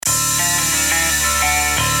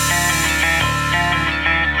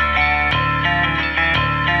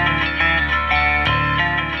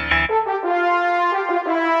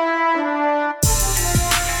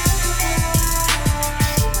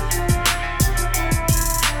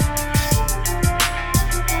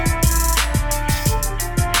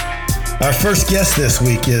Our first guest this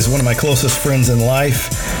week is one of my closest friends in life,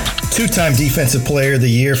 two-time Defensive Player of the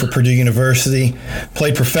Year for Purdue University,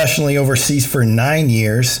 played professionally overseas for 9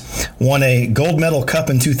 years, won a gold medal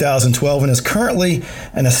cup in 2012, and is currently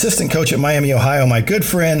an assistant coach at Miami, Ohio. My good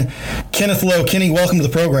friend, Kenneth Lowe. Kenny, welcome to the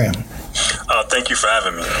program. Thank you for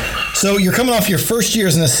having me. So you're coming off your first year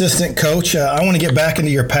as an assistant coach. I want to get back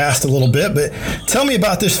into your past a little bit, but tell me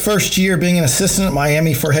about this first year being an assistant at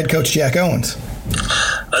Miami for head coach Jack Owens.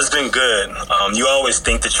 That's been good. You always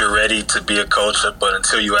think that you're ready to be a coach, but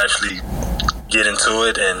until you actually get into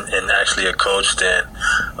it and actually a coach, then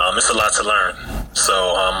it's a lot to learn. So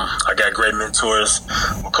I got great mentors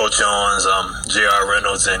with Coach Owens, J.R.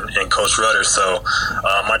 Reynolds, and Coach Rudder. So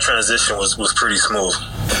my transition was pretty smooth.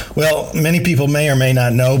 Well, many people may or may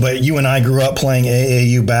not know, but you and I grew up playing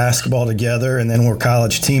AAU basketball together, and then we're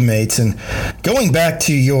college teammates. And going back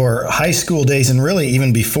to your high school days, and really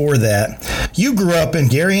even before that, you grew up in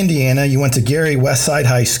Gary, Indiana. You went to Gary Westside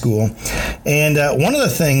High School. And one of the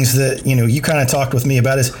things that, you kind of talked with me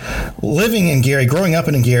about is living in Gary, growing up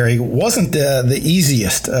in Gary, wasn't the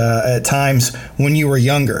easiest at times when you were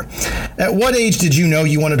younger. At what age did you know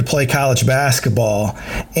you wanted to play college basketball?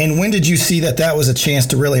 And when did you see that was a chance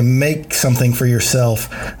to really make something for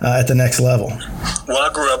yourself at the next level? Well,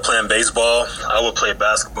 I grew up playing baseball. I would play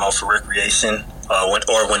basketball for recreation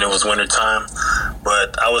when it was winter time.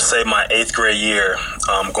 But I would say my 8th grade year,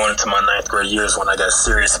 going into my 9th grade year is when I got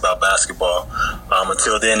serious about basketball.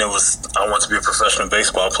 Until then, I wanted to be a professional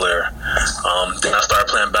baseball player. Then I started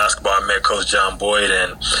playing basketball. I met Coach John Boyd,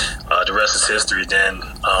 and the rest is history. Then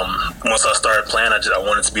once I started playing, I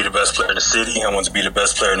wanted to be the best player in the city. I wanted to be the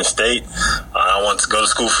best player in the state. I wanted to go to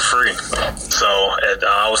school for free. So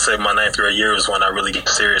I would say my 9th grade year was when I really got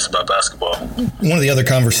serious about basketball. One of the other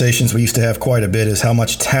conversations we used to have quite a bit is how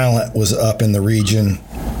much talent was up in the region.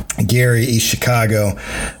 Gary, East Chicago,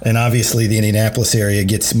 and obviously the Indianapolis area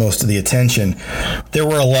gets most of the attention. There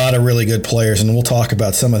were a lot of really good players, and we'll talk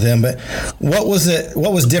about some of them, but what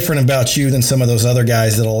was different about you than some of those other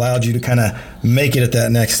guys that allowed you to kind of make it at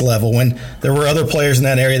that next level when there were other players in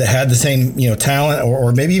that area that had the same talent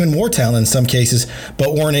or maybe even more talent in some cases,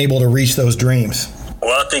 but weren't able to reach those dreams?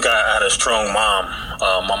 Well, I think I had a strong mom.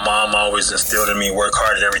 My mom always instilled in me work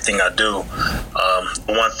hard at everything I do.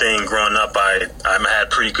 One thing growing up, I had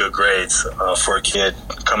pretty good grades for a kid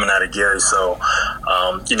coming out of Gary. So,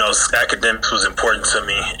 academics was important to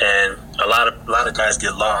me, and a lot of guys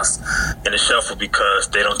get lost in the shuffle because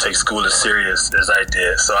they don't take school as serious as I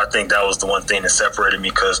did. So I think that was the one thing that separated me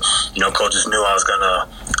because, coaches knew I was gonna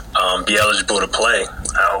be eligible to play.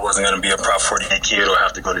 I wasn't going to be a Prop 48 kid or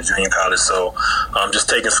have to go to junior college. So just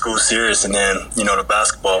taking school serious. And then, the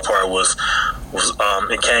basketball part was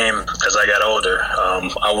it came as I got older.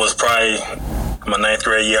 I was probably, my 9th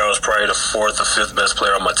grade year, I was probably the 4th or 5th best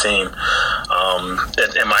player on my team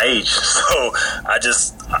at my age. So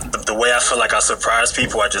the way I feel like I surprised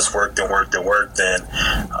people, I just worked and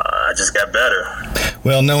I just got better.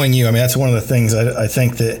 Well, knowing you, that's one of the things I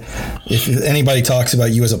think that if anybody talks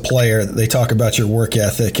about you as a player, they talk about your work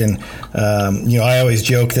ethic. And, I always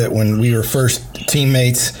joke that when we were first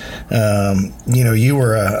teammates, you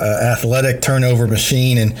were a athletic turnover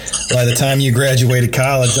machine. And by the time you graduated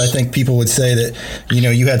college, I think people would say that,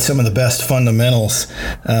 you had some of the best fundamentals,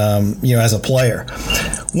 as a player.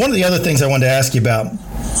 One of the other things I wanted to ask you about,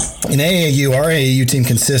 in AAU, our AAU team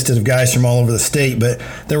consisted of guys from all over the state, but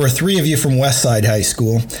there were 3 of you from Westside High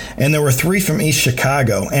School, and there were 3 from East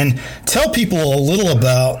Chicago. And tell people a little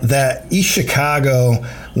about that East Chicago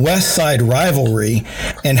Westside rivalry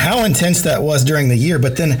and how intense that was during the year,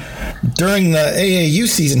 but then during the AAU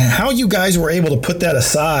season, how you guys were able to put that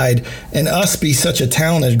aside and us be such a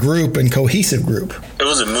talented group and cohesive group. It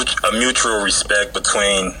was a mutual respect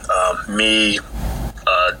between me,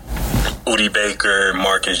 Udi Baker,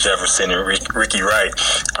 Marcus Jefferson, and Ricky Wright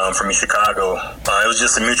from East Chicago. It was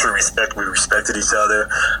just a mutual respect. We respected each other.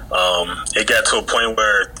 It got to a point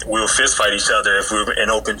where we would fist fight each other if we were in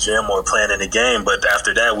open gym or playing in the game. But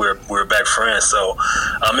after that, we were back friends. So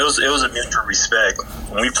it was a mutual respect.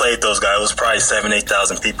 When we played those guys, it was probably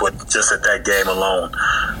 8,000 people just at that game alone.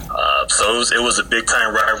 So it was a big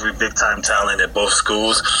time rivalry, big time talent at both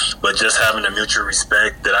schools. But just having the mutual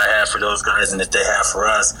respect that I have for those guys and that they have for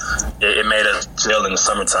us, it made us gel in the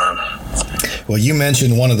summertime. Well, you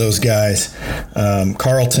mentioned one of those guys,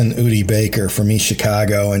 Carlton Udi Baker from East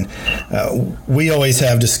Chicago, and we always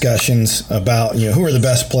have discussions about who are the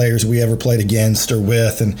best players we ever played against or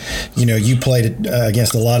with, and you played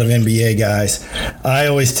against a lot of NBA guys. I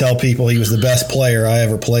always tell people he was the best player I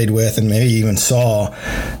ever played with, and maybe even saw.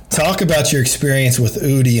 Talk about your experience with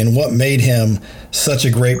Udi and what made him such a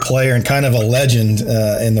great player and kind of a legend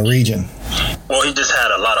in the region. Well, he just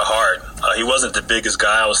had a lot of heart. He wasn't the biggest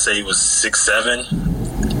guy. I would say he was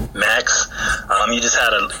 6'7", max.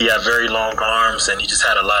 He had very long arms, and he just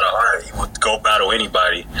had a lot of heart. He would go battle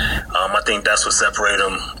anybody. I think that's what separated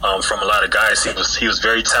him from a lot of guys. He was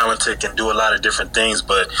very talented, can do a lot of different things,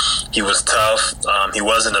 but he was tough. He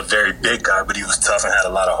wasn't a very big guy, but he was tough and had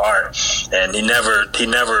a lot of heart. And he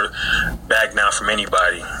never backed down from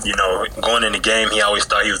anybody. Going in the game, he always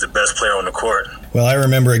thought he was the best player on the court. Well, I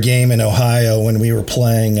remember a game in Ohio when we were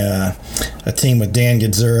playing a team with Dan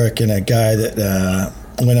Gadzurek and a guy that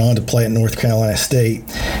went on to play at North Carolina State,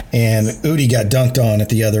 and Udi got dunked on at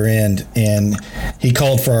the other end, and he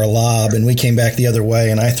called for our lob, and we came back the other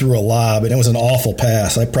way, and I threw a lob, and it was an awful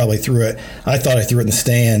pass. I thought I threw it in the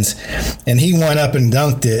stands, and he went up and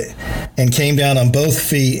dunked it and came down on both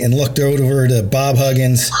feet and looked over to Bob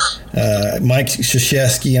Huggins, Mike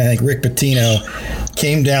Krzyzewski, and I think Rick Pitino,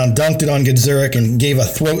 came down, dunked it on Gadzurek, and gave a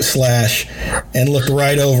throat slash and looked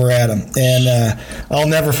right over at him. And I'll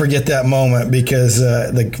never forget that moment because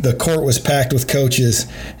the court was packed with coaches,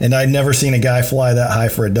 and I'd never seen a guy fly that high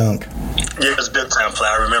for a dunk. Yeah, it was a big time play.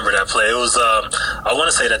 I remember that play. It was, I want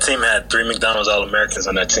to say that team had 3 McDonald's All-Americans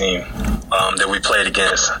on that team that we played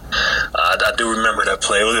against. I do remember that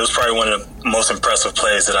play. It was probably one of the most impressive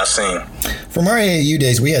plays that I've seen. From our AAU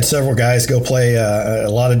days, we had several guys go play a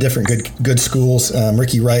lot of different good schools.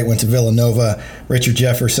 Ricky Wright went to Villanova. Richard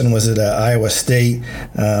Jefferson was at Iowa State.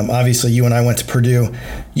 Obviously, you and I went to Purdue.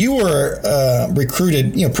 You were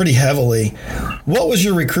recruited, pretty heavily. What was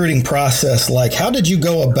your recruiting process like? How did you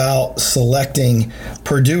go about selecting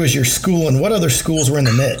Purdue as your school, and what other schools were in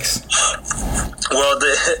the mix? Well,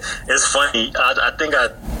 it's funny. I think I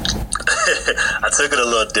took it a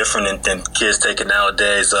little different than kids take it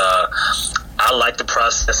nowadays. I liked the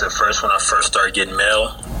process at first when I first started getting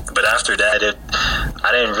mail, but after that,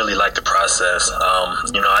 I didn't really like the process.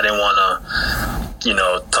 I didn't want to,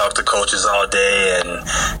 talk to coaches all day and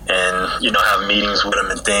have meetings with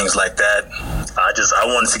them and things like that. I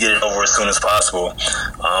wanted to get it over as soon as possible.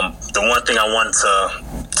 The one thing I wanted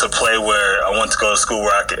to play where I wanted to go to school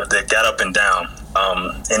where that got up and down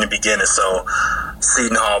in the beginning. So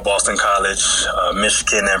Seton Hall, Boston College,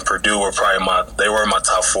 Michigan, and Purdue were probably my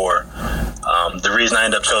top 4. The reason I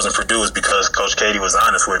ended up choosing Purdue is because Coach Katie was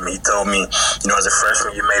honest with me. He told me, as a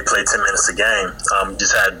freshman, you may play 10 minutes a game. You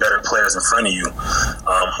just had better players in front of you.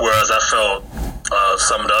 Whereas I felt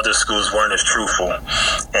some of the other schools weren't as truthful.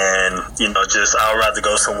 And, I'd rather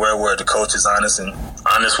go somewhere where the coach is honest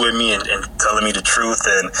with me and telling me the truth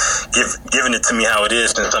and giving it to me how it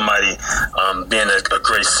is than somebody being a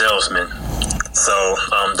great salesman. So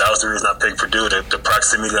that was the reason I picked Purdue, the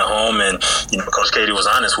proximity to home, and Coach Katie was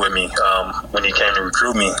honest with me when he came to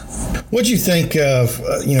recruit me. What'd you think of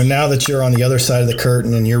now that you're on the other side of the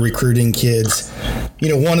curtain and you're recruiting kids?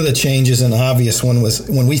 One of the changes, and the obvious one, was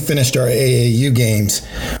when we finished our AAU games,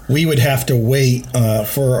 we would have to wait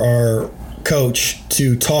for our coach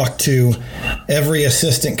to talk to every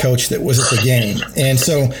assistant coach that was at the game. And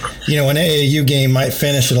so, an AAU game might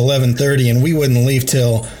finish at 11:30 and we wouldn't leave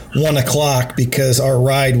till 1 o'clock because our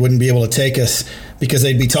ride wouldn't be able to take us because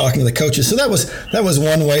they'd be talking to the coaches. So that was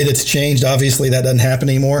one way that's changed. Obviously, that doesn't happen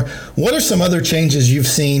anymore. What are some other changes you've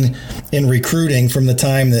seen in recruiting from the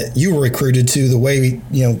time that you were recruited to the way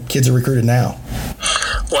kids are recruited now?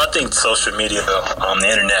 Well, I think social media, the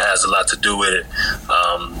internet has a lot to do with it.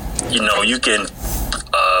 You can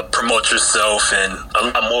promote yourself and a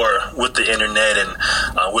lot more with the internet and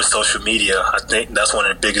with social media. I think that's one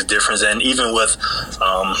of the biggest differences. And even with,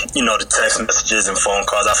 the text messages and phone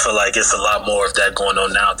calls, I feel like it's a lot more of that going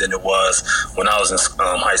on now than it was when I was in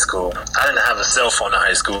high school. I didn't have a cell phone in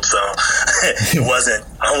high school, so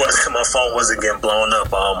my phone wasn't getting blown up.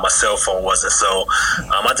 My cell phone wasn't. So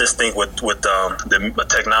I just think with the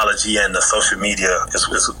technology and the social media is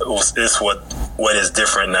what is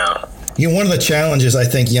different now. One of the challenges I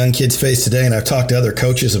think young kids face today, and I've talked to other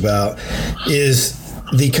coaches about, is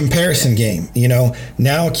the comparison game.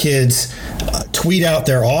 Now kids, tweet out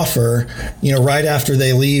their offer, right after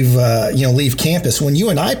they leave campus. When you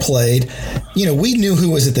and I played, we knew who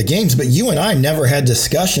was at the games, but you and I never had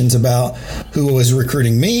discussions about who was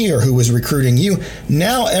recruiting me or who was recruiting you.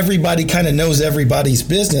 Now everybody kind of knows everybody's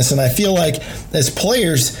business, and I feel like as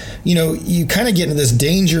players, you kind of get into this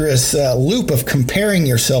dangerous loop of comparing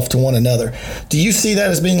yourself to one another. Do you see that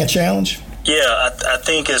as being a challenge? Yeah, I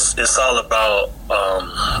think it's all about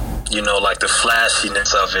like the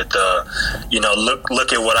flashiness of it.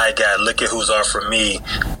 Look at what I got. Look at who's offered me.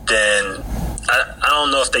 Then I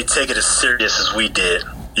don't know if they take it as serious as we did.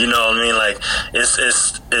 You know what I mean? Like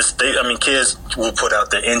kids will put out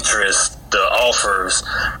the interest, the offers.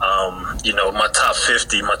 My top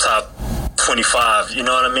 50, my top 25. You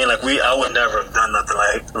know what I mean? Like I would never have done nothing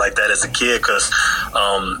like that as a kid, because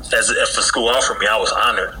if a school offered me, I was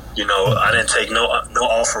honored. I didn't take no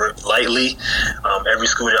offer lightly. Every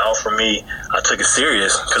school that offered me, I took it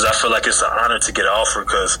serious, because I feel like it's an honor to get an offer,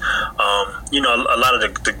 because a lot of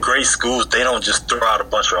the great schools, they don't just throw out a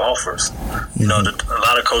bunch of offers. A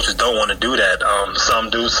lot of coaches don't want to do that. Some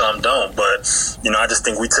do, some don't. But I just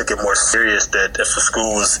think we took it more serious, that if a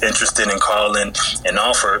school was interested in calling and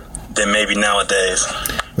offered, than maybe nowadays.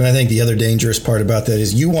 And I think the other dangerous part about that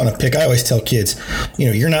is you want to pick. I always tell kids,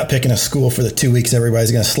 you're not picking a school for the 2 weeks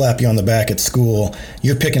everybody's going to slap you on the back at school.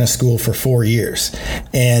 You're picking a school for 4 years,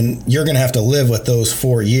 and you're going to have to live with those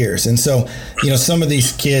 4 years. And so, some of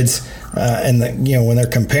these kids, when they're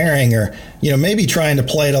comparing, or maybe trying to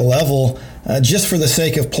play at a level just for the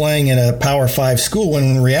sake of playing in a Power 5 school, when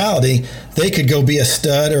in reality they could go be a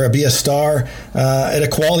stud or be a star at a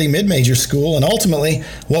quality mid-major school. And ultimately,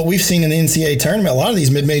 what we've seen in the NCAA tournament, a lot of these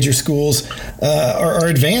mid-major schools are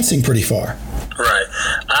advancing pretty far. Right.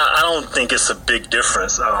 I don't think it's a big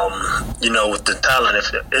difference, with the talent.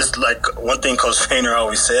 If it's like one thing Coach Painter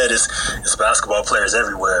always said is basketball players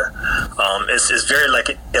everywhere. It's very, like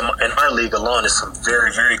in our league alone, there's some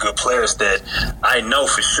very, very good players that I know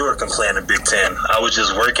for sure can play in the Big Ten. I was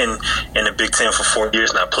just working in the Big Ten for 4 years,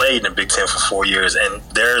 and I played in the Big Ten for 4 years. And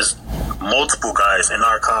there's multiple guys in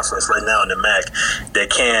our conference right now in the MAC that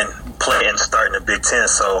can play and start in the Big Ten.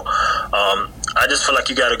 So I just feel like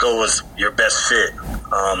you got to go with your best fit.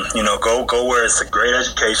 Go where it's a great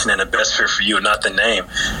education and the best fit for you, not the name.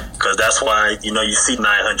 Because that's why, you see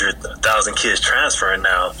 900,000 kids transferring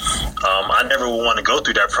now. I never would want to go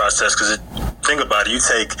through that process, because think about it. You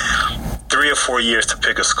take 3 or 4 years to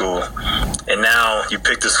pick a school, and now you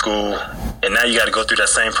pick the school, and now you got to go through that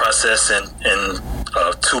same process in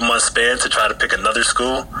a 2-month span to try to pick another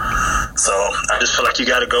school. So I just feel like you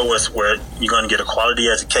got to go with where you're going to get a quality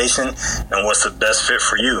education and what's the best fit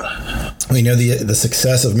for you. We know the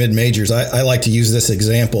success of mid-majors. I like to use this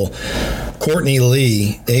example. Courtney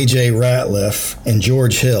Lee, A.J. Ratliff, and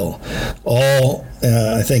George Hill, all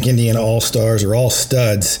I think Indiana All-Stars or all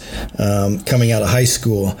studs coming out of high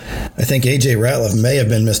school. I think A.J. Ratliff may have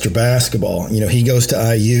been Mr. Basketball. He goes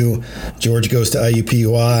to IU, George goes to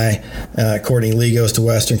IUPUI, Courtney Lee goes to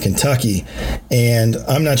Western Kentucky. And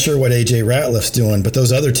I'm not sure what A.J. Ratliff's doing, but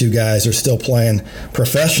those other two guys are still playing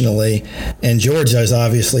professionally, and George is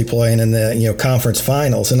obviously playing in the conference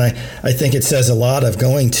finals. And I think it says a lot of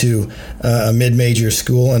going to a mid-major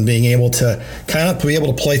school and being able to be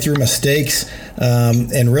able to play through mistakes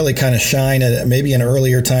and really kind of shine at maybe an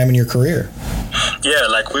earlier time in your career. Yeah,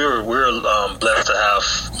 like we were blessed to have.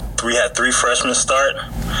 We had 3 freshmen start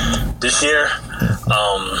this year,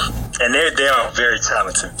 and they are very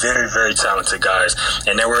talented, very, very talented guys,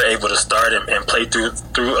 and they were able to start and play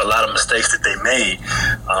through a lot of mistakes that they made.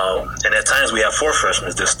 And at times we have 4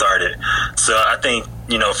 freshmen that started. So I think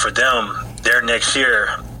for them, their next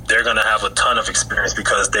year, they're going to have a ton of experience,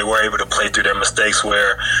 because they were able to play through their mistakes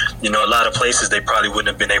where, a lot of places they probably wouldn't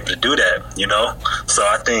have been able to do that, So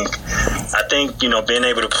I think, being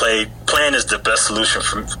able to playing is the best solution,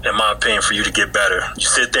 in my opinion, for you to get better. You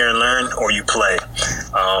sit there and learn, or you play.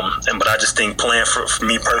 But I just think playing, for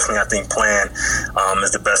me personally, I think playing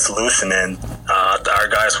is the best solution. And our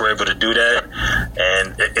guys were able to do that,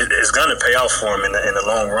 and it's going to pay off for them in the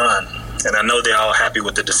long run. And I know they're all happy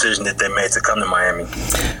with the decision that they made to come to Miami.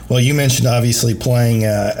 Well, you mentioned obviously playing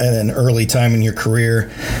at an early time in your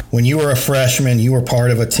career. When you were a freshman, you were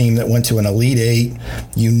part of a team that went to an Elite Eight.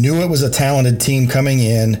 You knew it was a talented team coming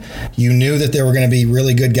in. You knew that there were going to be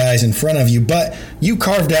really good guys in front of you, but you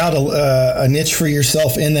carved out a niche for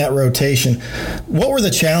yourself in that rotation. What were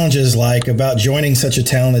the challenges like about joining such a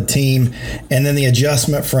talented team, and then the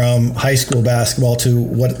adjustment from high school basketball to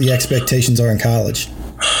what the expectations are in college?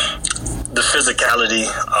 The physicality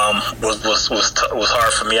was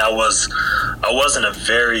hard for me. I wasn't a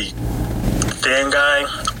very thin guy,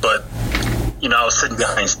 but I was sitting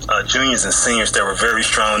behind juniors and seniors that were very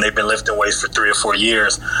strong. They've been lifting weights for 3 or 4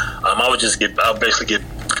 years. I would basically get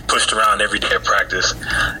pushed around every day at practice.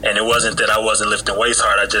 And it wasn't that I wasn't lifting weights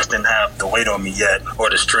hard. I just didn't have the weight on me yet or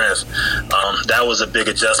the strength. That was a big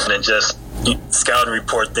adjustment, and just scouting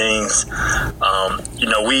report things.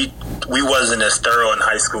 We wasn't as thorough in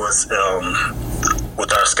high school as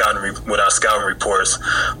with our scouting reports,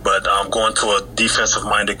 but going to a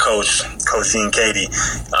defensive-minded coach Gene Cady,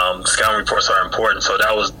 scouting reports are important. So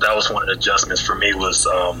that was one of the adjustments for me, was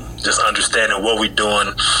just understanding what we're doing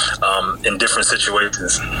in different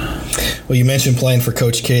situations. Well, you mentioned playing for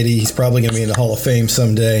Coach Cady. He's probably going to be in the Hall of Fame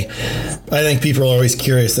someday. I think people are always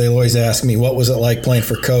curious. They always ask me, what was it like playing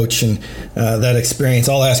for Coach, and that experience.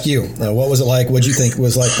 I'll ask you, what was it like? What did you think it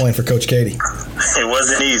was like playing for Coach Cady? It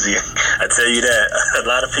wasn't easy. I tell you that. A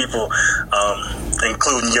lot of people,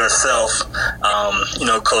 including yourself,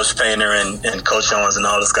 Coach Painter and Coach Owens and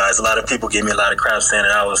all those guys, a lot of people gave me a lot of crap saying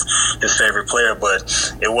that I was his favorite player, but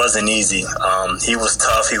it wasn't easy. He was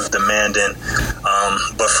tough. He was demanding.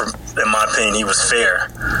 But in my opinion, he was fair.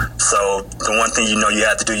 So the one thing you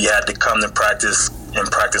had to do, you had to come to practice and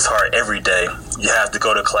practice hard every day. You have to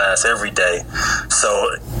go to class every day.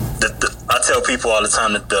 So I tell people all the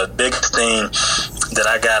time that the biggest thing that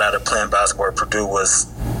I got out of playing basketball at Purdue was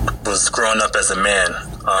growing up as a man.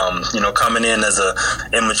 Coming in as a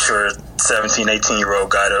immature 17, 18-year-old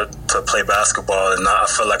guy to play basketball, and I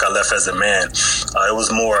felt like I left as a man. It was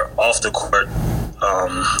more off the court,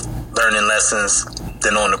 learning lessons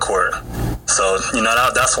than on the court. So,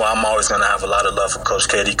 that's why I'm always going to have a lot of love for Coach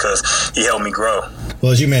Cady, because he helped me grow.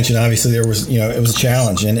 Well, as you mentioned, obviously there was, it was a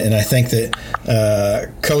challenge, and I think that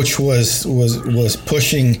Coach was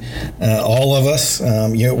pushing all of us.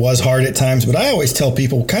 It was hard at times, but I always tell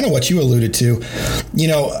people kind of what you alluded to.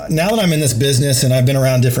 Now that I'm in this business and I've been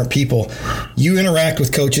around different people, you interact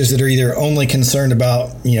with coaches that are either only concerned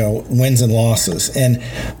about wins and losses, and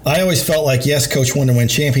I always felt like, yes, Coach wanted to win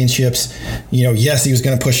championships. Yes, he was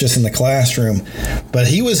going to push us in the classroom, but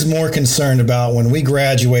he was more concerned about when we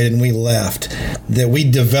graduated and we left, that we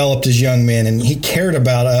developed as young men, and he cared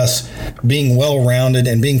about us being well-rounded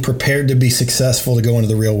and being prepared to be successful to go into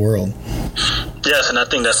the real world. Yes, and I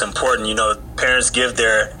think that's important. Parents give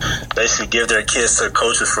their kids to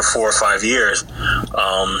coaches for 4 or 5 years,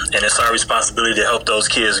 and it's our responsibility to help those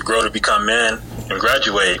kids grow to become men and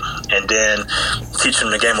graduate, and then teach them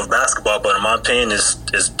the game of basketball. But in my opinion, is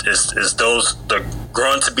the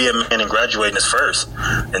growing to be a man and graduating is first,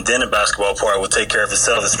 and then the basketball part will take care of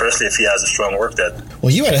itself, especially if he has a strong work ethic.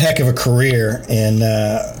 Well, you had a heck of a career, and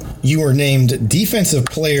you were named Defensive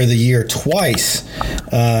Player of the Year twice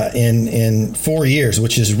in 4 years,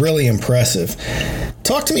 which is really impressive.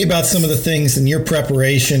 Talk to me about some of the things in your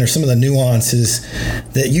preparation or some of the nuances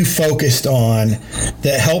that you focused on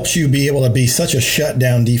that helps you be able to be such a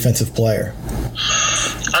shutdown defensive player.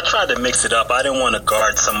 I tried to mix it up. I didn't want to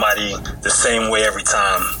guard somebody the same way every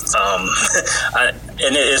time.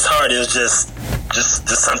 It's hard. It was just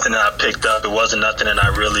something that I picked up. It wasn't nothing that I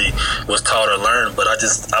really was taught or learned, but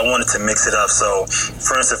I wanted to mix it up. So,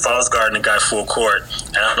 for instance, if I was guarding a guy full court,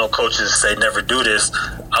 and I know coaches say never do this,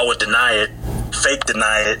 I would deny it, fake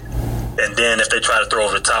deny it, and then if they try to throw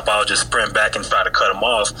over the top, I'll just sprint back and try to cut them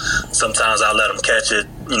off. Sometimes I'll let them catch it.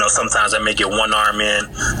 Sometimes I may get one arm in.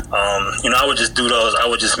 I would just do those. I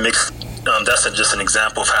would just mix. That's just an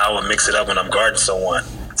example of how I would mix it up when I'm guarding someone.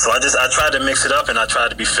 So I tried to mix it up, and I tried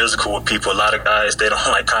to be physical with people. A lot of guys, they don't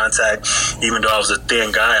like contact. Even though I was a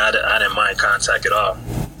thin guy, I didn't mind contact at all.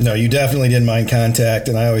 No, you definitely didn't mind contact,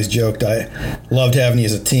 and I always joked I loved having you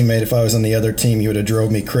as a teammate. If I was on the other team, you would have drove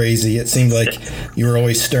me crazy. It seemed like you were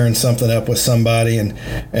always stirring something up with somebody, and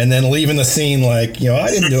then leaving the scene like, I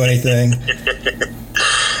didn't do anything.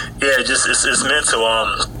 Yeah, it's mental.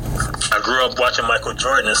 I grew up watching Michael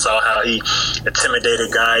Jordan and saw how he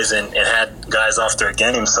intimidated guys and had guys off their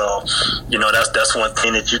game. So, that's one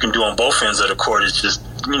thing that you can do on both ends of the court. Is just,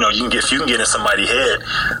 if you can get in somebody's head,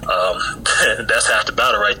 that's half the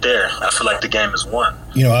battle right there. I feel like the game is won.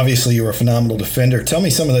 Obviously you were a phenomenal defender. Tell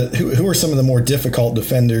me who are some of the more difficult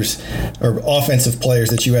defenders or offensive players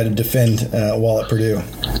that you had to defend while at Purdue?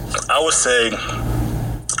 I would say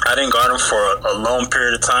I didn't guard him for a long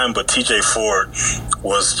period of time, but TJ Ford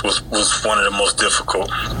was one of the most difficult.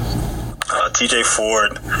 TJ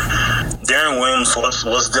Ford, Darren Williams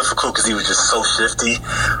was difficult because he was just so shifty.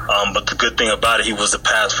 But the good thing about it, he was a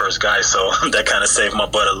pass first guy, so that kind of saved my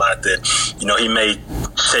butt a lot. That he may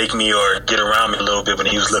shake me or get around me a little bit when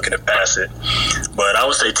he was looking to pass it. But I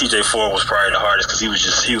would say TJ Ford was probably the hardest because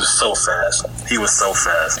he was so fast. He was so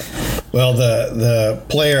fast. Well, the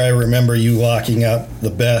player I remember you locking up the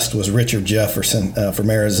best was Richard Jefferson from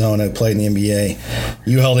Arizona, who played in the NBA.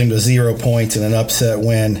 You held him to 0 points in an upset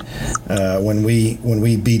win when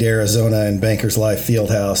we beat Arizona in Bankers Life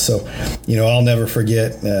Fieldhouse. So, I'll never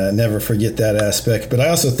forget that aspect. But I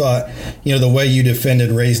also thought, the way you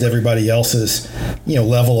defended raised everybody else's,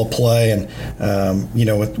 level of play. And,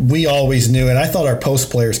 we always knew, and I thought our post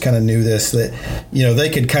players kind of knew this, that, they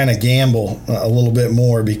could kind of gamble a little bit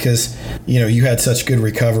more because, you had such good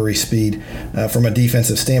recovery speed from a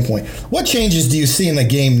defensive standpoint. What changes do you see in the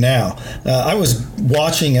game now? I was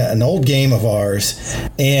watching an old game of ours,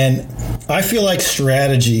 and I feel like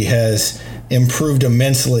strategy has improved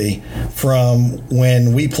immensely from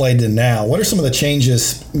when we played to now. What are some of the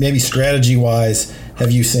changes, maybe strategy-wise,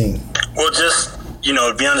 have you seen? Well, just,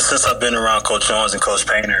 to be honest, since I've been around Coach Jones and Coach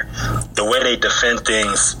Painter, the way they defend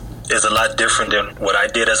things is a lot different than what I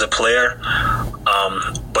did as a player.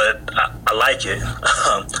 But I like it.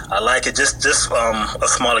 I like it. Just a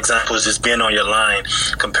small example is just being on your line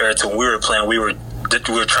compared to when we were playing. We were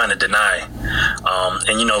trying to deny.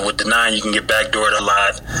 And, with denying, you can get backdoored a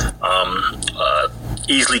lot,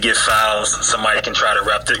 easily get fouls. Somebody can try to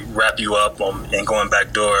wrap you up and going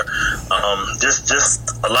backdoor. Just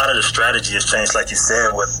a lot of the strategy has changed, like you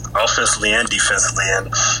said, with offensively and defensively.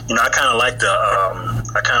 And, I kind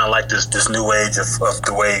of like this new age of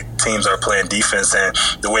the way teams are playing defense and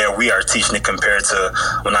the way we are teaching it compared to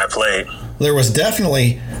when I played. There was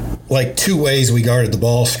definitely like two ways we guarded the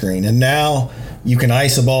ball screen, and now you can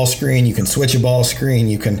ice a ball screen, you can switch a ball screen,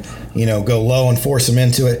 you can, go low and force them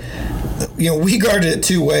into it. We guarded it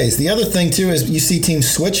two ways. The other thing, too, is you see teams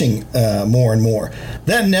switching more and more.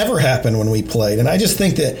 That never happened when we played. And I just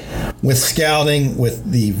think that with scouting, with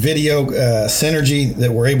the video synergy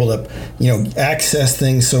that we're able to, access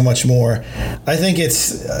things so much more, I think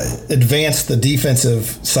it's advanced the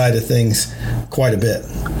defensive side of things quite a bit.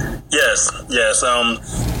 Yes.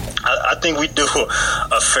 I think we do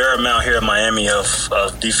a fair amount here in Miami of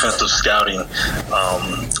defensive scouting.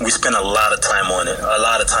 We spend a lot of time on it,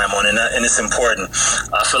 and it's important.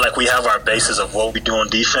 I feel like we have our basis of what we do on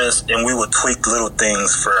defense, and we would tweak little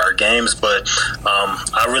things for our games, but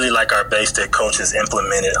I really like our base that coaches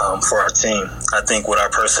implemented for our team. I think with our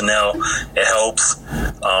personnel, it helps.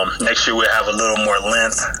 Next year we'll have a little more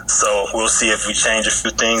length, so we'll see if we change a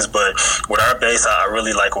few things, but with our base, I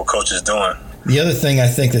really like what coach is doing. The other thing I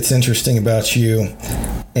think that's interesting about you,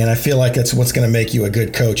 and I feel like that's what's going to make you a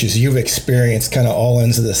good coach, is you've experienced kind of all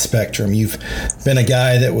ends of the spectrum. You've been a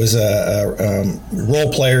guy that was a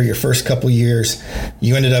role player your first couple years.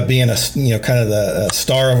 You ended up being kind of the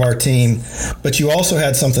star of our team, but you also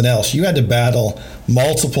had something else. You had to battle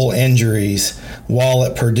multiple injuries while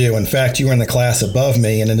at Purdue. In fact, you were in the class above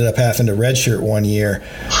me and ended up having to redshirt 1 year.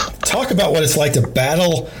 Talk about what it's like to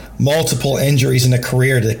battle multiple injuries in a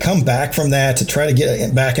career, to come back from that, to try to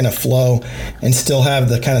get back in a flow and still have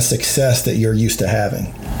the kind of success that you're used to having.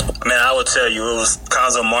 Man, I would tell you,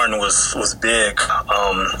 Cuonzo Martin was big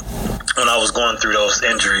when I was going through those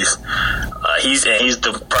injuries. He's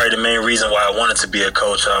probably the main reason why I wanted to be a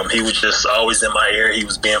coach. He was just always in my ear. He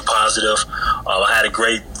was being positive. I had a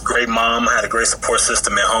great mom. I had a great support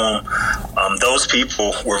system at home. Those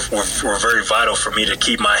people were very vital for me to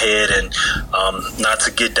keep my head and not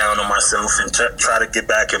to get down on myself and try to get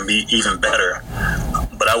back and be even better.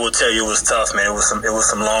 But I will tell you, it was tough, man. It was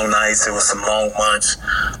some long nights. It was some long months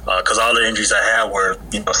because all the injuries I had were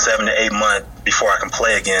 7 to 8 months before I can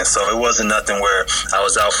play again. So it wasn't nothing where I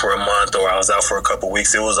was out for a month or I was out for a couple of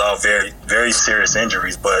weeks. It was all very, very serious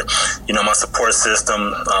injuries. But, my support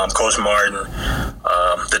system, Coach Martin,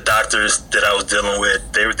 the doctors that I was dealing with,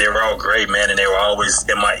 they were all great, man, and they were always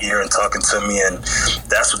in my ear and talking to me, and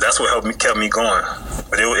that's what kept me going.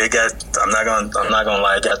 But it got, I'm not gonna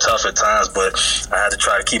lie, it got tough at times, but I had to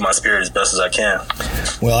try to keep my spirit as best as I can.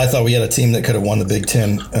 Well, I thought we had a team that could have won the Big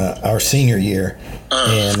Ten our senior year.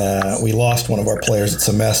 And we lost one of our players at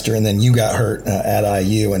semester, and then you got hurt at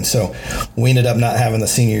IU. And so we ended up not having the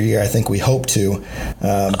senior year I think we hoped to.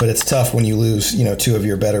 But it's tough when you lose, two of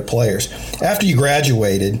your better players. After you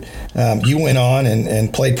graduated, you went on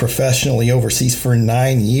and played professionally overseas for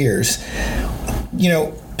 9 years.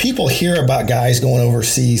 People hear about guys going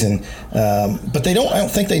overseas, but I don't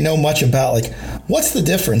think they know much about what's the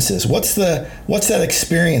differences. What's that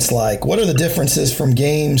experience like? What are the differences from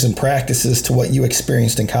games and practices to what you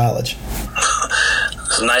experienced in college?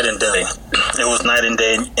 It's night and day. It was night and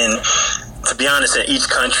day, and to be honest, in each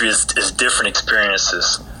country is different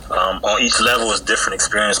experiences. On each level is different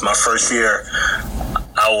experience. My first year,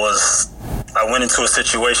 I went into a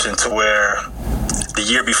situation to where the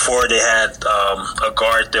year before they had a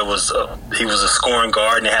guard that was he was a scoring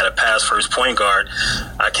guard, and they had a pass first point guard.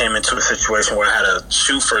 I came into a situation where I had a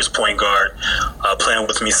shoot first point guard playing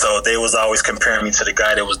with me, so they was always comparing me to the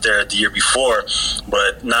guy that was there the year before,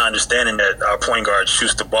 but not understanding that our point guard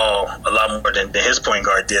shoots the ball a lot more than his point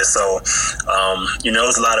guard did. So it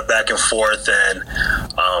was a lot of back and forth, and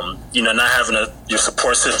not having your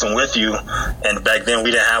support system with you. And back then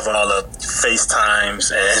we didn't have all the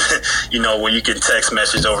FaceTimes and where you can text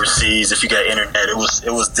message overseas if you got internet. It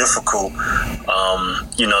was difficult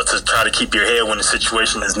to try to keep your head when the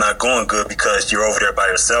situation is not going good because you're over there by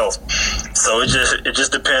yourself. So it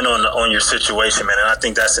just depends on your situation, man. And I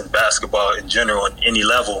think that's in basketball in general, at any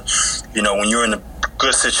level. When you're in a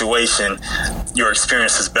good situation, your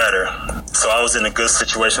experience is better. So I was in a good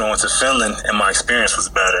situation when I went to Finland, and my experience was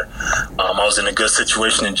better. I was in a good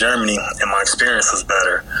situation in Germany, and my experience was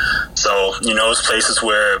better. So, it's places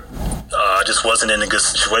where I just wasn't in a good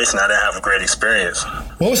situation. I didn't have a great experience.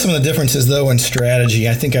 What were some of the differences, though, in strategy?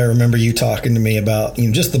 I think I remember you talking to me about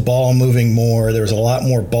just the ball moving more. There was a lot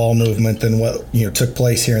more ball movement than what took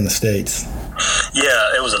place here in the States.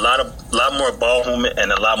 Yeah, it was a lot more ball movement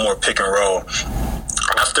and a lot more pick and roll.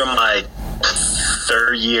 After my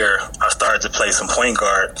third year, I started to play some point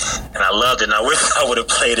guard, and I loved it. And I wish I would have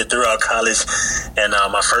played it throughout college and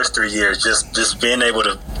my first 3 years. Just being able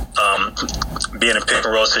to be in a pick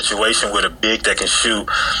and roll situation with a big that can shoot,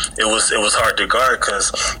 it was hard to guard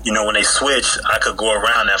because when they switched, I could go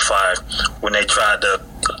around that five. When they tried to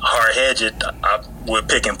hard hedge it, I would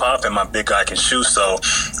pick and pop, and my big guy can shoot. So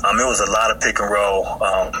it was a lot of pick and roll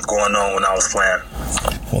going on when I was playing.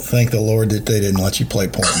 Well, thank the Lord that they didn't let you play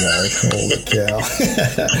point guard. Holy cow.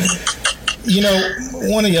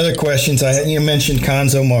 One of the other questions you mentioned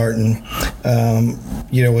Cuonzo Martin,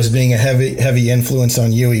 was being a heavy influence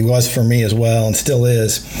on you. He was for me as well, and still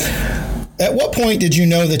is. At what point did you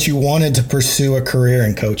know that you wanted to pursue a career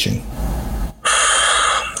in coaching?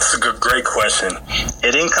 That's a great question.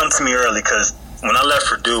 It didn't come to me early because when I left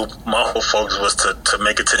Purdue, my whole focus was to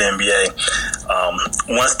make it to the NBA.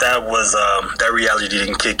 Once that reality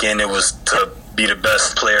didn't kick in, it was to be the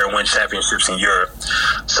best player and win championships in Europe.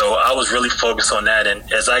 So I was really focused on that. And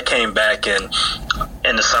as I came back in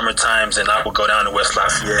the summer times, and I would go down to West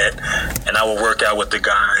Lafayette, and I would work out with the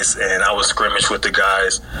guys, and I would scrimmage with the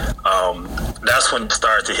guys, that's when it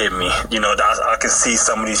started to hit me. I could see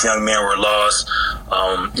some of these young men were lost.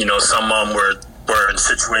 Some of them were in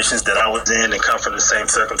situations that I was in and come from the same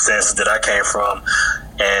circumstances that I came from,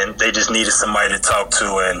 and they just needed somebody to talk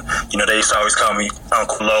to. And they used to always call me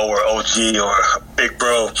Uncle Lo or OG or Big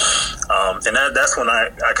Bro, and that's when I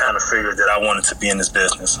kind of figured that I wanted to be in this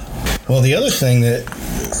business. Well, the other thing that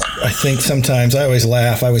I think sometimes, I always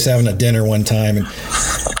laugh. I was having a dinner one time, and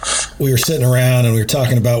we were sitting around and we were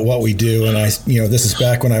talking about what we do, and this is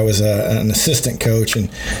back when I was an assistant coach, and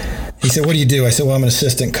he said, "What do you do?" I said, "Well, I'm an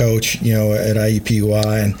assistant coach, at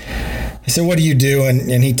IUPUI." And I said, "What do you do?"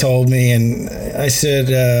 And he told me, and I said,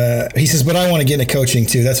 he says, "But I want to get into coaching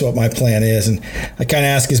too. That's what my plan is." And I kind of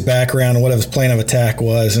asked his background and what his plan of attack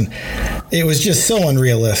was. And it was just so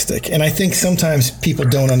unrealistic. And I think sometimes people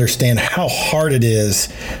don't understand how hard it is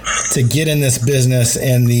to get in this business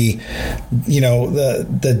and the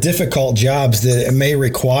difficult jobs that it may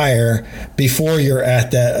require before you're at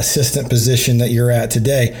that assistant position that you're at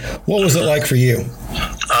today. What was it like for you?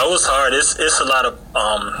 It was hard. It's a lot of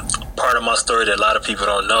part of my story that a lot of people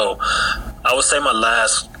don't know. I would say my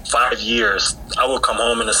last 5 years, I would come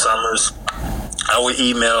home in the summers, I would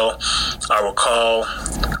email, I would call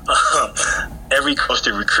every coach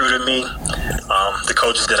that recruited me, the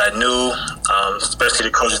coaches that I knew, especially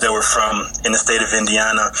the coaches that were from in the state of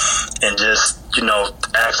Indiana, and just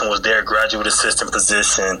ask them was their graduate assistant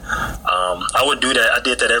position. I would do that. I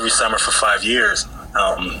did that every summer for 5 years.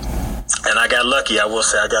 And I got lucky. I will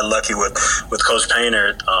say I got lucky with Coach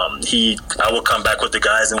Painter. I would come back with the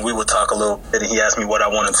guys and we would talk a little bit, and he asked me what I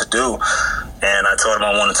wanted to do. And I told him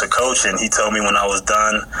I wanted to coach, and he told me when I was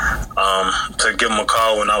done to give him a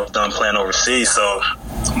call when I was done playing overseas. So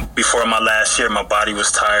before my last year, my body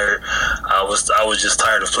was tired. I was just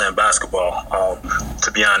tired of playing basketball,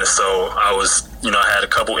 to be honest. So I was, I had a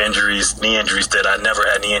couple injuries, knee injuries that I never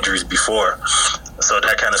had knee injuries before. So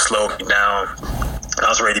that kind of slowed me down. I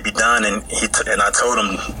was ready to be done, and I told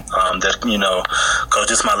him that, Coach,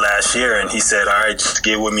 this is my last year, and he said, all right, just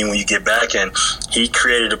get with me when you get back, and he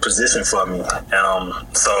created a position for me.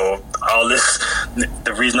 So all this,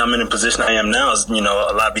 the reason I'm in the position I am now is, a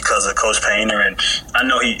lot because of Coach Painter, and I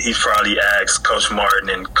know he probably asked Coach Martin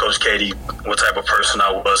and Coach Katie what type of person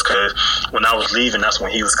I was, because when I was leaving, that's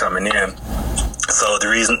when he was coming in. So the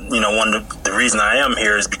reason, the reason I am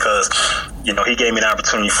here is because he gave me the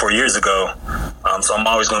opportunity 4 years ago. So I'm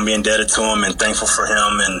always going to be indebted to him and thankful for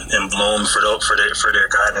him and Bloom for their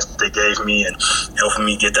guidance they gave me and helping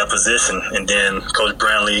me get that position. And then Coach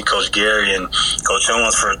Brantley, Coach Gary, and Coach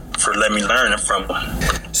Owens for letting me learn it from them.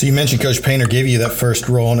 So you mentioned Coach Painter gave you that first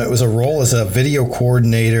role, and it was a role as a video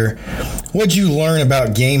coordinator. What did you learn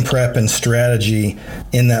about game prep and strategy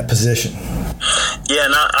in that position? Yeah,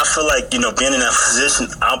 and I feel like, being in that position,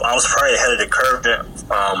 I was probably ahead of the curve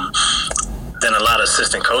than a lot of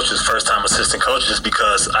assistant coaches, first-time assistant coaches,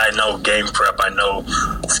 because I know game prep, I know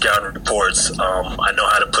scouting reports, I know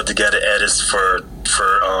how to put together edits for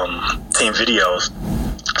team videos.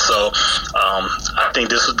 So I think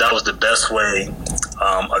that was the best way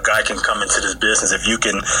a guy can come into this business. If you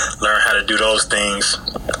can learn how to do those things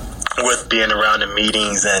with being around the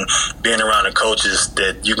meetings and being around the coaches,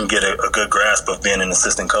 that you can get a good grasp of being an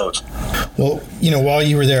assistant coach. Well, while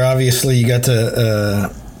you were there, obviously you got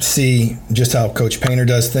to see just how Coach Painter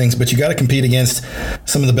does things, but you got to compete against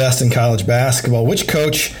some of the best in college basketball. Which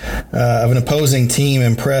coach of an opposing team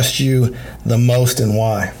impressed you the most, and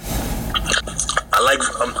why? I like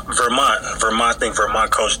Vermont. I think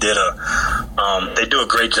Vermont coach they do a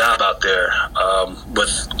great job out there with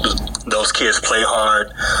those kids. Play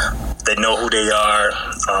hard. They know who they are.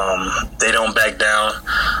 They don't back down.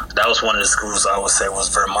 That was one of the schools I would say was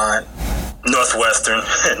Vermont. Northwestern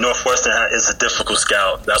is a difficult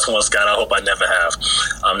scout. That's one scout I hope I never have.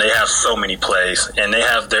 They have so many plays, and they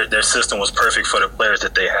have their system was perfect for the players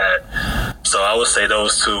that they had. So I would say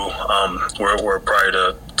those two were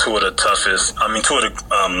probably two of the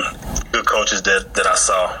good coaches that I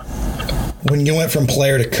saw. When you went from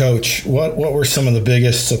player to coach, what were some of the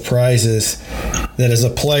biggest surprises that as a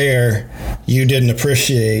player you didn't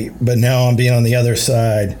appreciate, but now I'm being on the other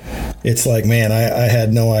side, it's like, man, I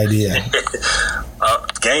had no idea?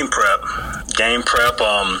 Game prep,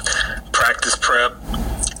 practice prep,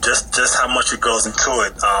 just how much it goes into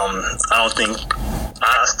it.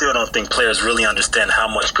 I still don't think players really understand how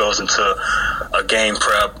much goes into a game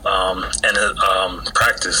prep and a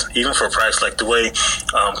practice. Even for practice, like the way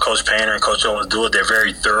Coach Painter and Coach Owens do it, they're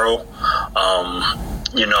very thorough.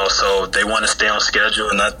 So they want to stay on schedule,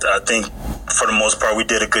 and I think for the most part we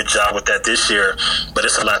did a good job with that this year. But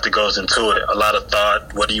it's a lot that goes into it. A lot of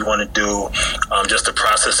thought. What do you want to do? Just the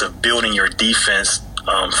process of building your defense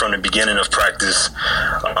from the beginning of practice,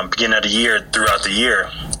 beginning of the year, throughout the year.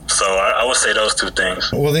 So I would say those two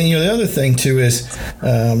things. Well, then, the other thing, too, is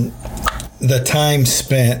the time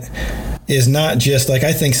spent is not just like,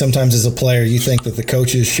 I think sometimes as a player, you think that the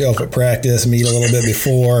coaches show up at practice, meet a little bit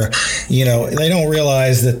before, they don't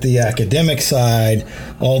realize that the academic side,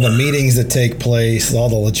 all the meetings that take place, all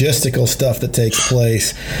the logistical stuff that takes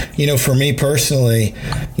place, for me personally,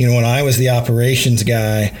 when I was the operations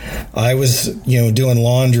guy, I was, doing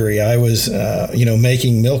laundry. I was,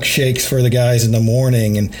 making milkshakes for the guys in the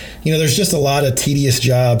morning. And, there's just a lot of tedious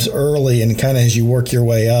jobs early, and kind of as you work your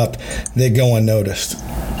way up, they go unnoticed.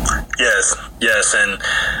 Yes, and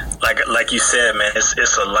like you said, man,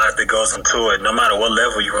 it's a lot that goes into it. No matter what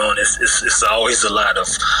level you're on, it's always a lot of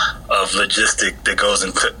logistic that goes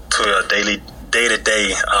into a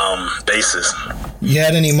day-to-day basis. You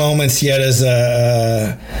had any moments yet as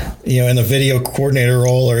in the video coordinator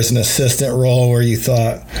role or as an assistant role where you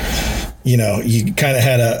thought, you kind of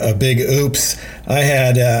had a big oops? I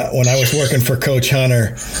had, when I was working for Coach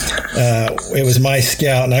Hunter, it was my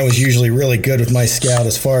scout, and I was usually really good with my scout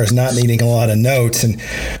as far as not needing a lot of notes. And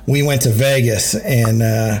we went to Vegas, and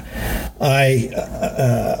on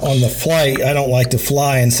the flight, I don't like to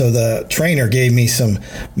fly, and so the trainer gave me some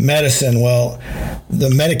medicine. Well, the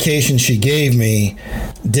medication she gave me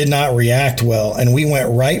did not react well, and we went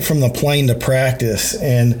right from the plane to practice.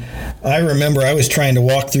 And I remember I was trying to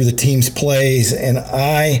walk through the team's plays, and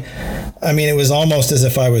I mean, it was almost as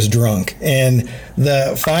if I was drunk. And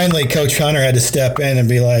finally, Coach Hunter had to step in and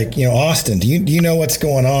be like, Austin, do you know what's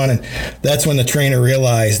going on? And that's when the trainer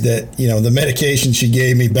realized that, the medication she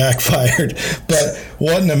gave me backfired. But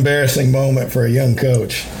what an embarrassing moment for a young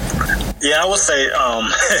coach. Yeah, I would say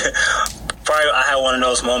probably I had one of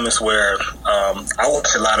those moments where I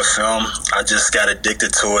watched a lot of film. I just got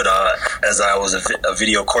addicted to it as I was a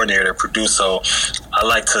video coordinator, producer. So I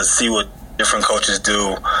like to see what different coaches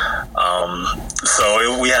do.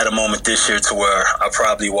 So we had a moment this year to where I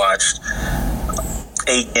probably watched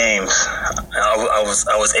 8 games. I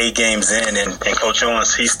was 8 games in, and Coach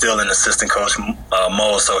Owens, he's still in assistant coach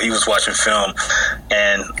mode, so he was watching film,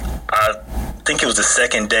 and think it was the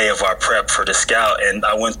second day of our prep for the scout, and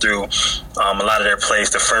I went through a lot of their plays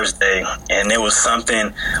the first day, and it was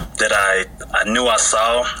something that I knew I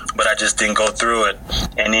saw, but I just didn't go through it.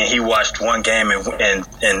 And then he watched one game and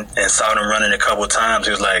saw them running a couple of times.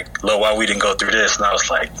 He was like, "Lo, why we didn't go through this?" And I was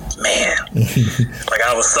like, "Man," like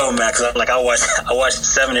I was so mad, because I watched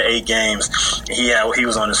 7 or 8 games. He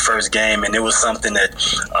was on his first game, and it was something that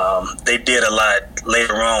they did a lot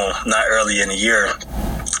later on, not early in the year.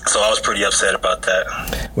 So I was pretty upset about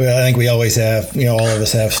that. Well, I think we always have, all of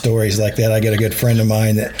us have stories like that. I got a good friend of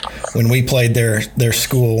mine that when we played their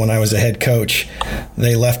school, when I was a head coach,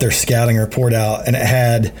 they left their scouting report out and it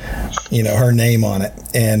had, her name on it.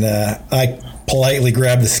 And I politely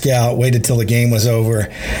grabbed the scout, waited till the game was over,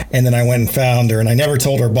 and then I went and found her. And I never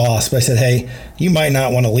told her boss, but I said, "Hey, you might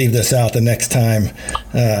not want to leave this out the next time,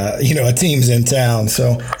 a team's in town."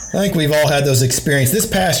 So I think we've all had those experiences. This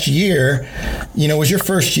past year, was your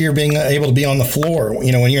first year being able to be on the floor.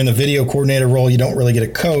 When you're in the video coordinator role, you don't really get a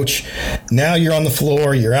coach. Now you're on the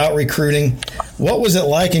floor, you're out recruiting. What was it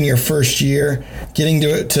like in your first year getting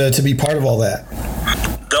to be part of all that?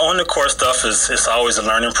 The on-the-court stuff is always a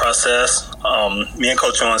learning process. Me and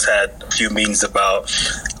Coach Owens had a few meetings about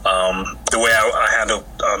the way I handle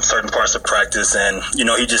certain parts of practice, and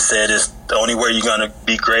he just said it's the only way you're going to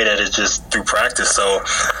be great at it is just through practice. So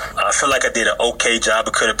I feel like I did an okay job.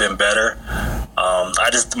 It could have been better.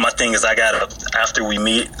 My thing is after we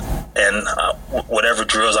meet and whatever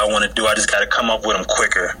drills I want to do, I just got to come up with them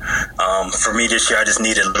quicker. For me this year, I just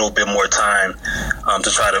needed a little bit more time to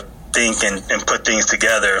try to think and put things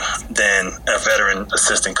together than a veteran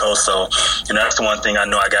assistant coach. So, that's the one thing I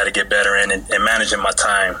know I got to get better in, and managing my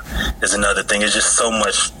time is another thing. It's just so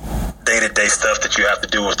much day-to-day stuff that you have to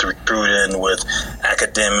do with recruiting, with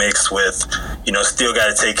academics, with, still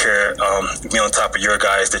got to take care, be on top of your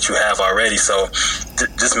guys that you have already. So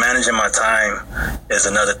just managing my time is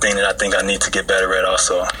another thing that I think I need to get better at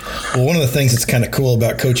also. Well, one of the things that's kind of cool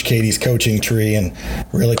about Coach Katie's coaching tree, and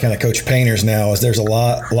really kind of Coach Painter's now, is there's a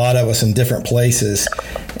lot of us in different places.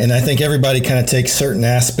 And I think everybody kind of takes certain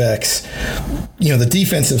aspects, the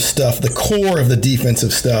defensive stuff, the core of the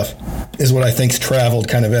defensive stuff is what I think's traveled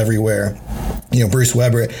kind of everywhere. Bruce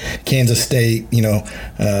Weber at Kansas State,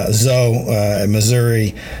 Zoe at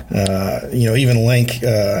Missouri, even Link,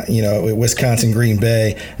 at Wisconsin, Green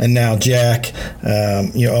Bay, and now Jack,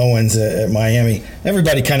 Owens at Miami.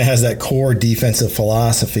 Everybody kind of has that core defensive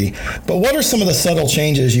philosophy. But what are some of the subtle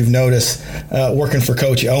changes you've noticed working for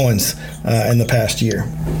Coach Owens in the past year?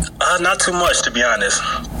 Not too much, to be honest.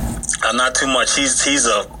 Not too much. He's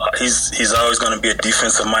always going to be a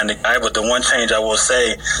defensive minded guy. But the one change I will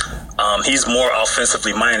say, he's more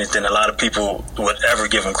offensively minded than a lot of people would ever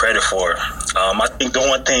give him credit for. I think the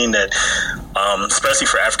one thing that, especially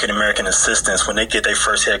for African American assistants, when they get their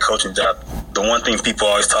first head coaching job, the one thing people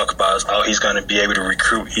always talk about is, he's going to be able to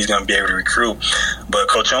recruit. He's going to be able to recruit. But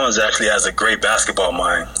Coach Owens actually has a great basketball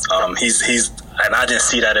mind. And I didn't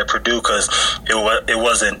see that at Purdue because it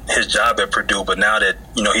wasn't his job at Purdue. But now that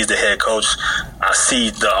he's the head coach, I see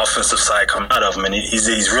the offensive side come out of him, and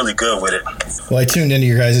he's really good with it. Well, I tuned into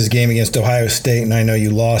your guys' game against Ohio State, and I know you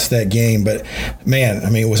lost that game. But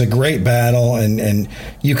man, it was a great battle, and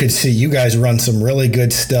you could see you guys run some really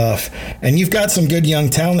good stuff, and you've got some good young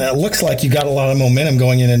talent. It looks like you got a lot of momentum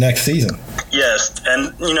going into next season. Yes,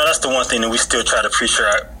 and that's the one thing that we still try to preach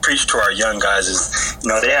to our young guys is,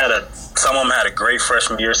 some of them had a great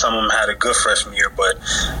freshman year, some of them had a good freshman year, but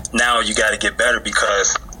now you got to get better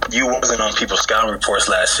because you wasn't on people's scouting reports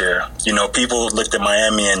last year. People looked at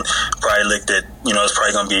Miami and probably looked at, it's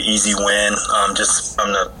probably going to be an easy win just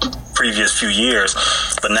from the previous few years.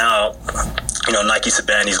 But now, Nike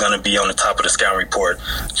Saban's going to be on the top of the scouting report.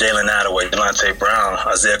 Jalen Attaway, Delonte Brown,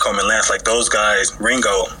 Isaiah Coleman-Lance, like those guys,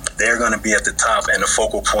 Ringo, they're going to be at the top and the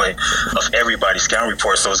focal point of everybody's scouting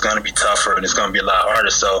report. So it's going to be tougher and it's going to be a lot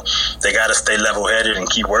harder. So they got to stay level-headed and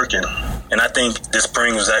keep working. And I think this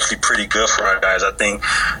spring was actually pretty good for our guys. I think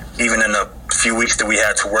even in the few weeks that we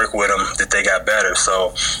had to work with them, that they got better.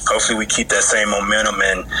 So hopefully we keep that same momentum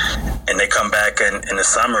and they come back in the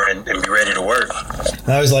summer and be ready to work.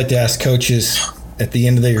 I always like to ask coaches at the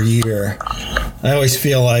end of their year, I always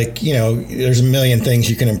feel like, there's a million things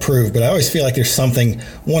you can improve, but I always feel like there's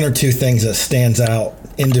one or two things that stands out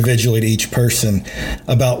individually to each person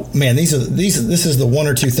about, man, this is the one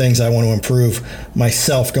or two things I want to improve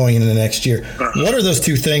myself going into the next year. What are those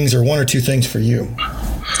two things or one or two things for you?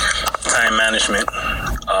 Time management.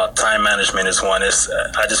 Time management is one.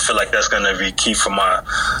 I just feel like that's going to be key for my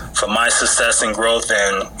success and growth,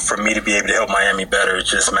 and for me to be able to help Miami better.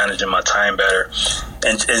 Just managing my time better,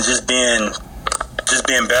 and just being just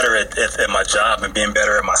being better at my job and being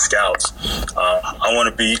better at my scouts.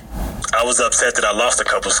 I was upset that I lost a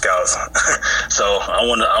couple scouts, so I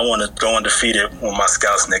want to go undefeated with my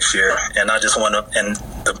scouts next year, and I just want to.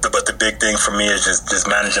 But the big thing for me is just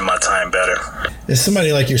managing my time better. As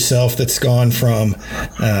somebody like yourself that's gone from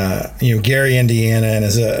Gary, Indiana, and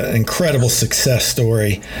is an incredible success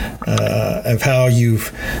story of how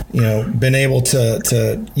you've been able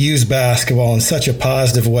to use basketball in such a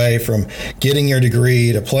positive way, from getting your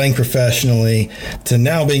degree to playing professionally to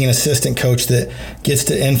now being an assistant coach that gets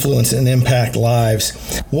to influence and impact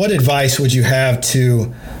lives. What advice would you have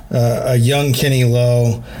to a young Kenny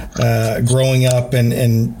Lowe growing up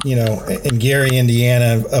in Gary,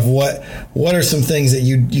 Indiana, of what are some things that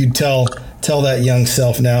you'd tell that young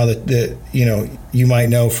self now that you might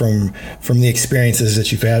know from the experiences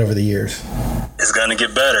that you've had over the years? It's gonna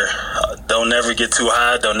get better. Don't never get too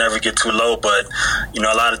high. Don't never get too low. But a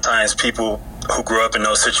lot of times people who grew up in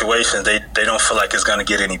those situations, they don't feel like it's gonna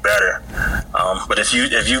get any better. But if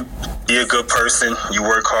you be a good person, you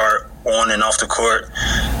work hard on and off the court,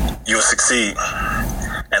 you'll succeed.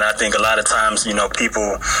 And I think a lot of times,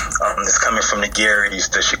 people that's coming from the Garys,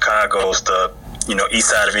 the Chicagos, the east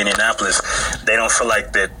side of Indianapolis, they don't feel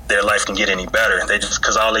like that their life can get any better. They just,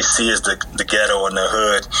 because all they see is the ghetto and the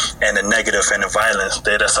hood and the negative and the violence.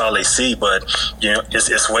 That's all they see. But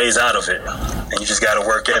it's ways out of it, and you just got to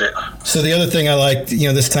work at it. So the other thing I like,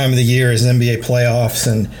 this time of the year is NBA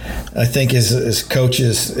playoffs, and I think as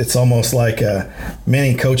coaches, it's almost like a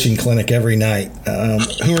mini coaching clinic every night.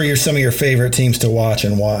 Who are some of your favorite teams to watch,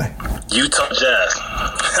 and why? Utah Jazz.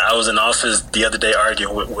 I was in the office the other day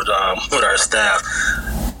arguing with our staff.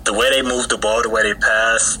 The way they move the ball, the way they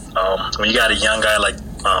pass, when you got a young guy like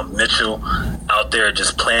Mitchell out there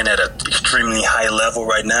just playing at an extremely high level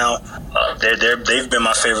right now, they've been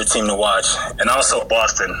my favorite team to watch. And also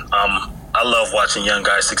Boston. I love watching young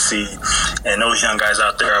guys succeed, and those young guys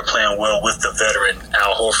out there are playing well with the veteran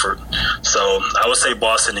Al Horford. So I would say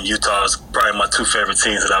Boston and Utah is probably my two favorite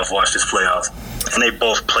teams that I've watched this playoffs, and they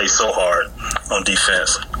both play so hard on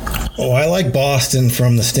defense. Well, I like Boston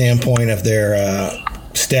from the standpoint of their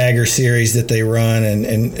stagger series that they run,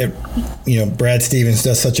 and Brad Stevens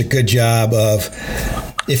does such a good job of,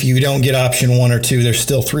 if you don't get option 1 or 2, there's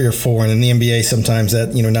still 3 or 4. And in the NBA, sometimes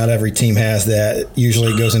that, not every team has that.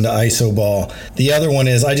 Usually it goes into ISO ball. The other one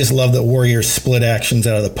is, I just love that Warriors split actions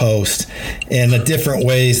out of the post and the different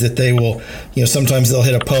ways that they will, sometimes they'll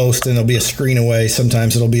hit a post and there'll be a screen away.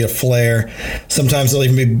 Sometimes it'll be a flare. Sometimes it'll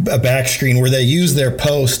even be a back screen, where they use their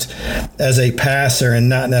post as a passer and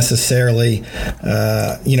not necessarily,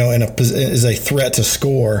 as a threat to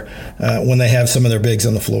score when they have some of their bigs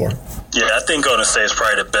on the floor. Yeah, I think Golden State is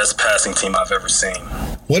probably the best passing team I've ever seen.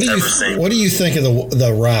 What do you think of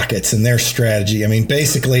the Rockets and their strategy? I mean,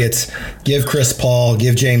 basically it's give Chris Paul,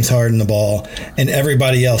 give James Harden the ball, and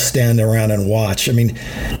everybody else stand around and watch. I mean,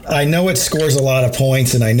 I know it scores a lot of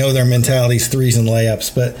points, and I know their mentality is threes and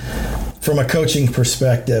layups, but from a coaching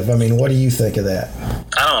perspective, I mean, what do you think of that?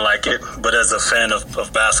 I don't like it, but as a fan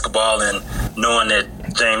of basketball and knowing that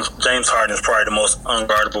James Harden is probably the most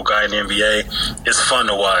unguardable guy in the NBA, it's fun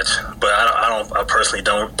to watch. But I personally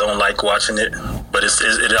don't like watching it. But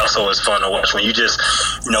it also is fun to watch when you just,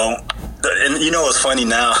 and it's funny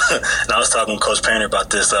now. And I was talking with Coach Painter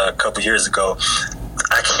about this a couple years ago.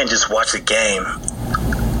 I can't just watch a game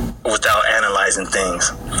without analyzing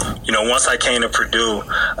things. Once I came to Purdue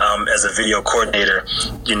as a video coordinator,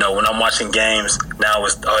 when I'm watching games, now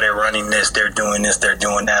it's, they're running this, they're doing this, they're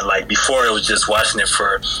doing that. Like before, it was just watching it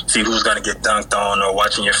for see who's going to get dunked on or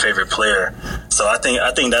watching your favorite player. So I think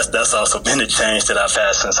that's also been a change that I've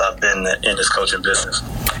had since I've been in this coaching business.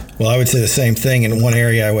 Well, I would say the same thing, and one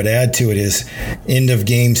area I would add to it is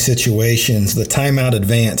end-of-game situations, the timeout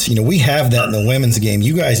advance. We have that in the women's game.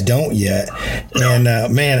 You guys don't yet. No. And,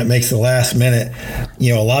 man, it makes the last minute,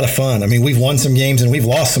 a lot of fun. I mean, we've won some games and we've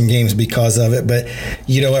lost some games because of it, but,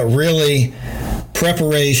 it really –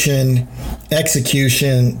 preparation,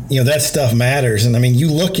 execution, that stuff matters. And I mean,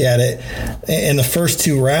 you look at it in the first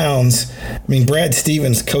 2 rounds, I mean, Brad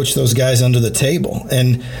Stevens coached those guys under the table,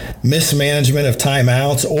 and mismanagement of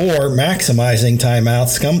timeouts or maximizing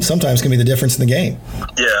timeouts sometimes can be the difference in the game.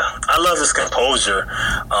 Yeah, I love his composure.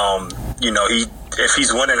 If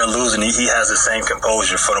he's winning or losing, he has the same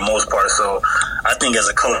composure for the most part. So I think as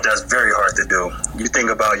a coach, that's very hard to do. You think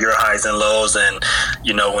about your highs and lows, and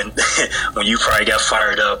when you probably got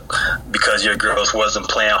fired up because your girls wasn't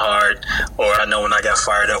playing hard, or I know when I got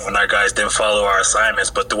fired up when our guys didn't follow our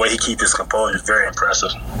assignments. But the way he keeps his composure is very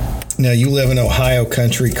impressive. Now, you live in Ohio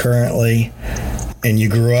country currently, and you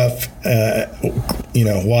grew up,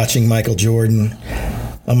 watching Michael Jordan.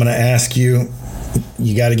 I'm going to ask you,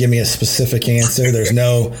 You got to give me a specific answer. There's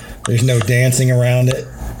no dancing around it.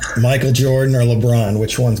 Michael Jordan or LeBron?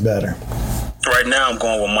 Which one's better? Right now, I'm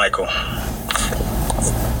going with Michael.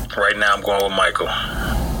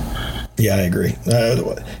 Yeah, I agree.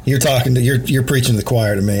 You're preaching to the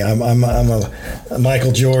choir to me. I'm a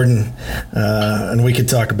Michael Jordan, and we could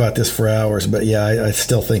talk about this for hours. But yeah, I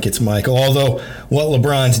still think it's Michael. Although what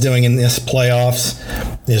LeBron's doing in this playoffs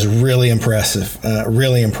is really impressive,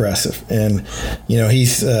 And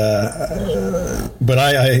he's. But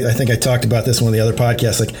I think I talked about this in one of the other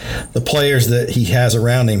podcasts. Like the players that he has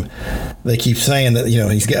around him, they keep saying that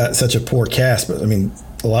he's got such a poor cast, but I mean,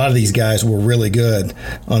 a lot of these guys were really good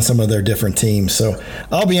on some of their different teams. So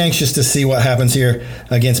I'll be anxious to see what happens here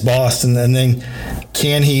against Boston. And then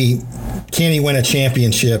can he win a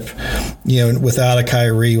championship, without a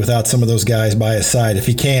Kyrie, without some of those guys by his side? If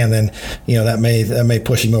he can, then, that may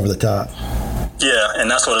push him over the top. Yeah, and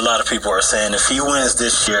that's what a lot of people are saying. If he wins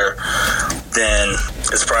this year, then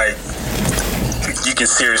it's probably, you can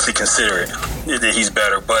seriously consider it that he's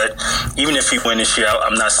better. But even if he wins this year,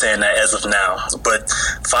 I'm not saying that as of now. But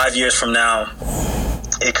 5 years from now,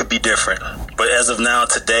 it could be different. But as of now,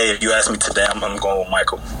 today, if you ask me today, I'm going with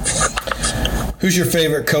Michael. Who's your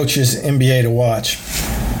favorite coach's NBA to watch?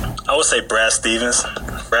 I would say Brad Stevens.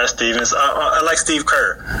 I like Steve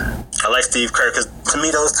Kerr. Because to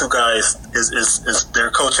me, those two guys is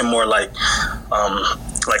they're coaching more like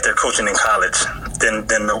they're coaching in college than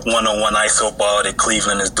the one-on-one ISO ball that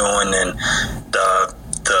Cleveland is doing and the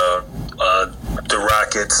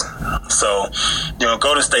Rockets. So,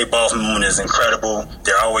 Golden State ball movement is incredible.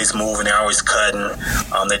 They're always moving. They're always cutting.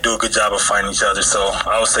 They do a good job of fighting each other. So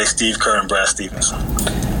I would say Steve Kerr and Brad Stevens.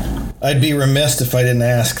 I'd be remiss if I didn't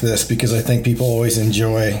ask this because I think people always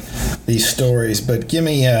enjoy these stories. But tell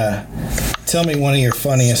me one of your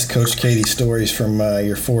funniest Coach Keady stories from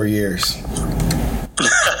your 4 years.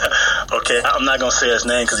 Okay, I'm not going to say his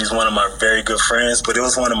name because he's one of my very good friends, but it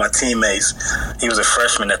was one of my teammates. He was a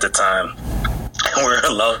freshman at the time. We were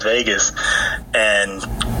in Las Vegas, and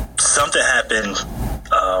something happened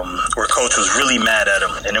where Coach was really mad at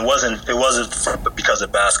him, and it wasn't because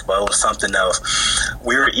of basketball. It was something else.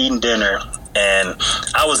 We were eating dinner, and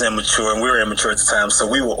I was immature, and we were immature at the time, so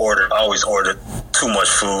we would always order too much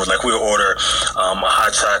food. Like we would order a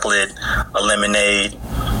hot chocolate, a lemonade,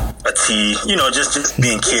 a tea, just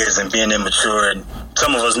being kids and being immature, and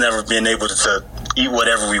some of us never being able to eat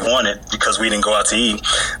whatever we wanted because we didn't go out to eat.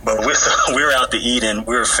 But we were out to eat, and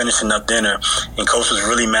we were finishing up dinner, and Coach was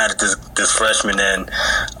really mad at this freshman, and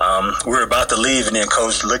we were about to leave, and then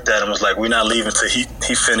Coach looked at him and was like, "We're not leaving until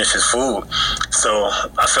he finished his food." So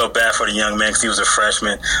I felt bad for the young man because he was a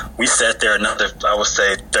freshman. We sat there another, I would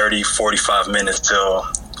say, 30, 45 minutes till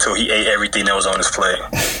he ate everything that was on his plate.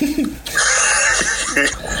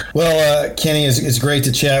 Well, Kenny, it's great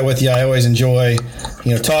to chat with you. I always enjoy,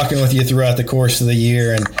 talking with you throughout the course of the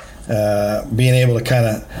year and being able to kind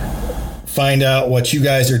of find out what you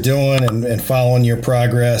guys are doing and following your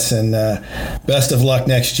progress. And best of luck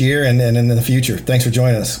next year and in the future. Thanks for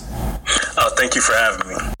joining us. Thank you for having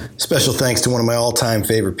me. Special thanks to one of my all-time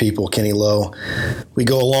favorite people, Kenny Lowe. We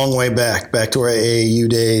go a long way back to our AAU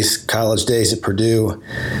days, college days at Purdue.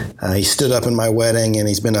 He stood up in my wedding, and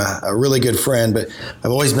he's been a really good friend, but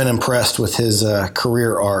I've always been impressed with his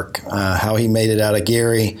career arc, how he made it out of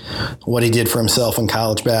Gary, what he did for himself in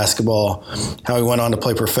college basketball, how he went on to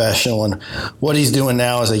play professional, and what he's doing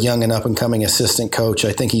now as a young and up-and-coming assistant coach.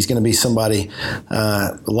 I think he's going to be somebody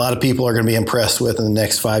a lot of people are going to be impressed with in the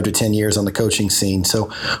next 5 to 10 years on the coaching scene.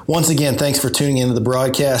 So once again, thanks for tuning into the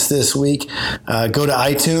broadcast this week. Go to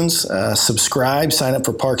iTunes, subscribe, sign up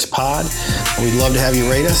for Parks Pod. We'd love to have you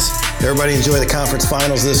rate us. Everybody enjoy the conference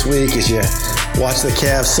finals this week as you watch the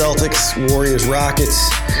Cavs Celtics, Warriors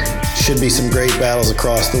Rockets. Should be some great battles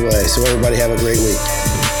across the way. So everybody have a great week.